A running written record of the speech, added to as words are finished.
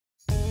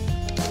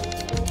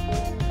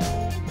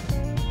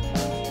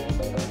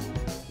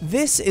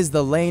This is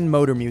the Lane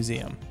Motor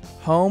Museum,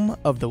 home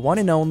of the one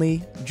and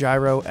only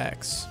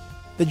Gyro-X.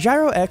 The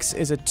Gyro-X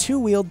is a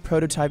two-wheeled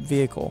prototype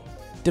vehicle.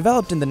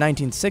 Developed in the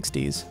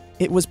 1960s,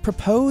 it was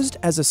proposed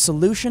as a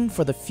solution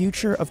for the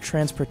future of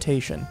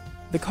transportation.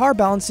 The car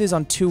balances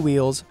on two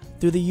wheels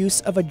through the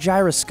use of a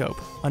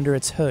gyroscope under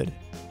its hood.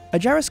 A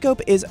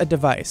gyroscope is a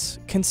device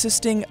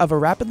consisting of a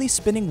rapidly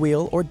spinning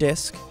wheel or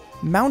disc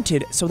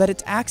mounted so that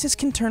its axis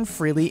can turn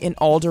freely in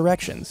all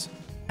directions.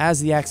 As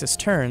the axis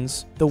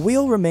turns, the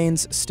wheel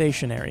remains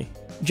stationary.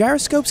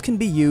 Gyroscopes can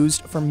be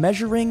used for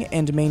measuring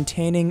and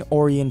maintaining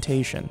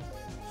orientation.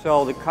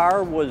 So the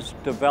car was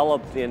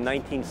developed in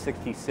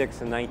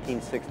 1966 and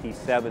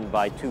 1967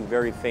 by two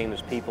very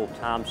famous people,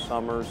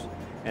 Summers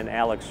and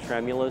Alex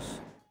Tremulis.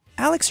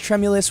 Alex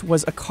Tremulis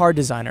was a car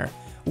designer,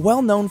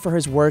 well known for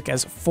his work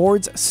as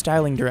Ford's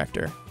styling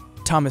director.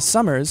 Thomas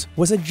Summers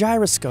was a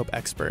gyroscope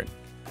expert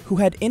who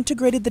had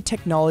integrated the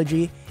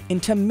technology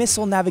into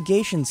missile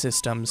navigation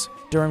systems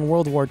during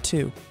World War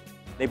II.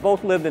 They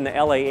both lived in the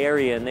LA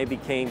area and they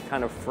became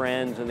kind of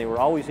friends, and they were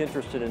always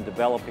interested in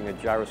developing a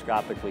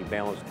gyroscopically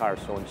balanced car.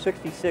 So in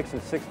 66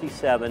 and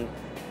 67,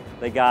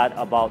 they got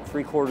about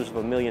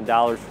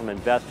 $750,000 from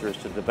investors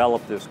to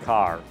develop this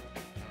car.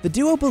 The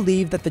duo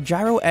believed that the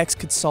Gyro-X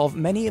could solve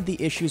many of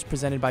the issues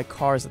presented by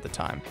cars at the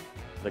time.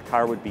 The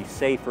car would be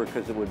safer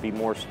because it would be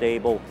more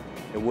stable,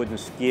 it wouldn't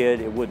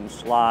skid, it wouldn't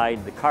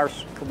slide. The car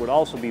would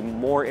also be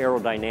more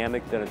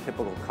aerodynamic than a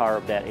typical car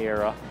of that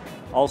era.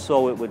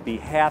 Also, it would be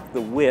half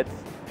the width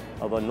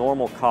of a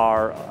normal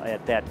car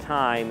at that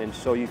time, and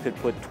so you could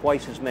put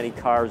twice as many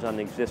cars on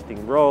the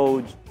existing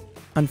roads.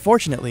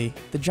 Unfortunately,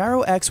 the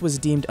Gyro-X was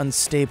deemed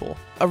unstable,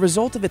 a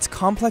result of its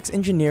complex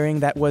engineering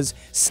that was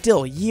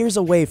still years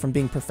away from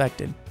being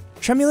perfected.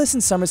 Tremulis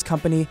and Summers'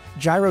 company,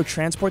 Gyro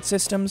Transport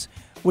Systems,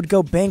 would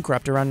go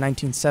bankrupt around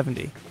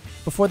 1970,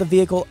 before the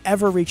vehicle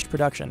ever reached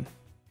production.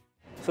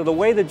 So the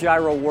way the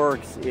gyro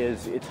works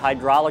is it's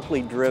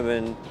hydraulically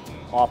driven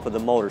off of the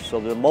motor. So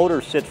the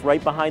motor sits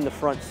right behind the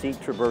front seat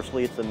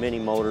traversely. It's a mini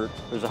motor.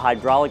 There's a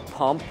hydraulic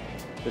pump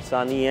that's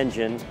on the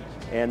engine,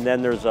 and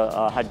then there's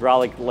a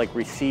hydraulic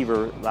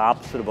receiver, the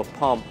opposite of a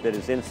pump, that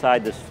is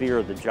inside the sphere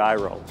of the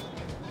gyro.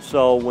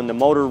 So when the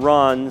motor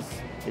runs,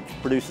 it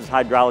produces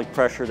hydraulic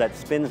pressure that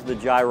spins the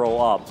gyro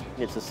up.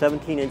 It's a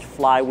 17-inch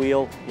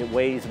flywheel. It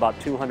weighs about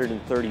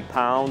 230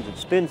 pounds. It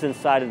spins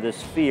inside of this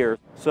sphere.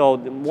 So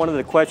one of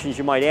the questions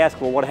you might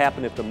ask, well, what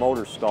happened if the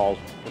motor stalls?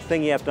 The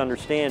thing you have to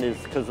understand is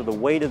because of the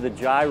weight of the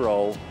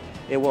gyro,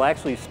 it will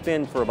actually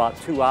spin for about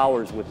 2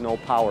 hours with no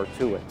power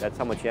to it. That's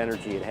how much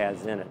energy it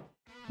has in it.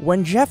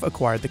 When Jeff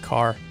acquired the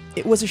car,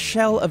 it was a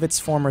shell of its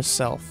former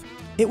self.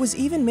 It was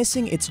even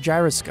missing its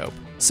gyroscope,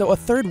 so a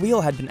third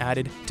wheel had been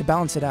added to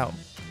balance it out.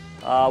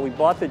 We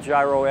bought the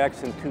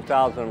Gyro-X in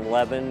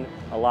 2011.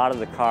 A lot of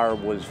the car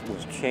was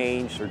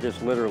changed or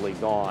just literally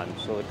gone.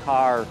 So the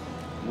car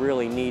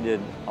really needed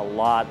a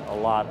lot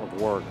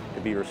of work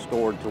to be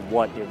restored to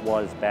what it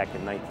was back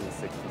in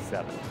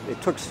 1967.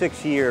 It took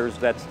 6 years,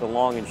 that's the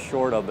long and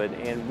short of it,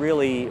 and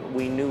really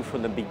we knew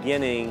from the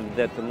beginning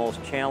that the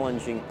most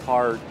challenging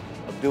part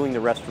of doing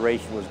the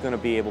restoration was going to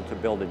be able to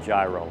build a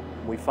gyro.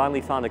 We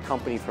finally found a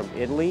company from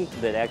Italy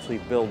that actually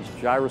builds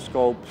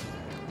gyroscopes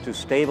to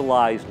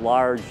stabilize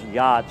large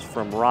yachts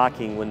from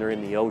rocking when they're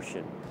in the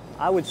ocean.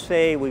 I would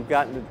say we've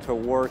gotten it to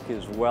work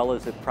as well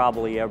as it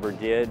probably ever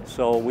did,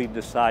 so we've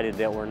decided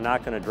that we're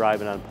not going to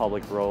drive it on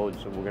public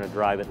roads, and we're going to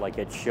drive it like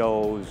at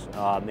shows,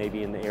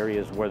 maybe in the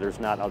areas where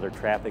there's not other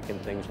traffic and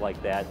things like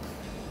that.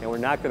 And we're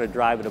not going to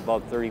drive it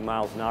above 30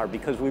 miles an hour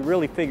because we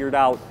really figured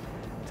out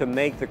to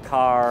make the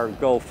car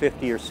go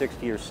 50 or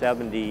 60 or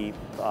 70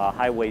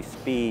 highway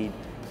speed,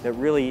 that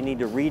really you need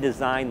to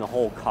redesign the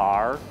whole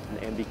car.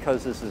 And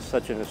because this is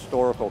such an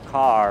historical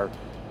car,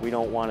 we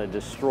don't want to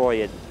destroy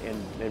it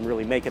and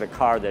really make it a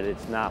car that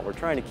it's not. We're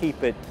trying to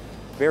keep it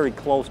very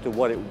close to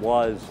what it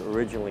was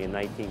originally in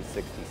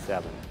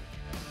 1967.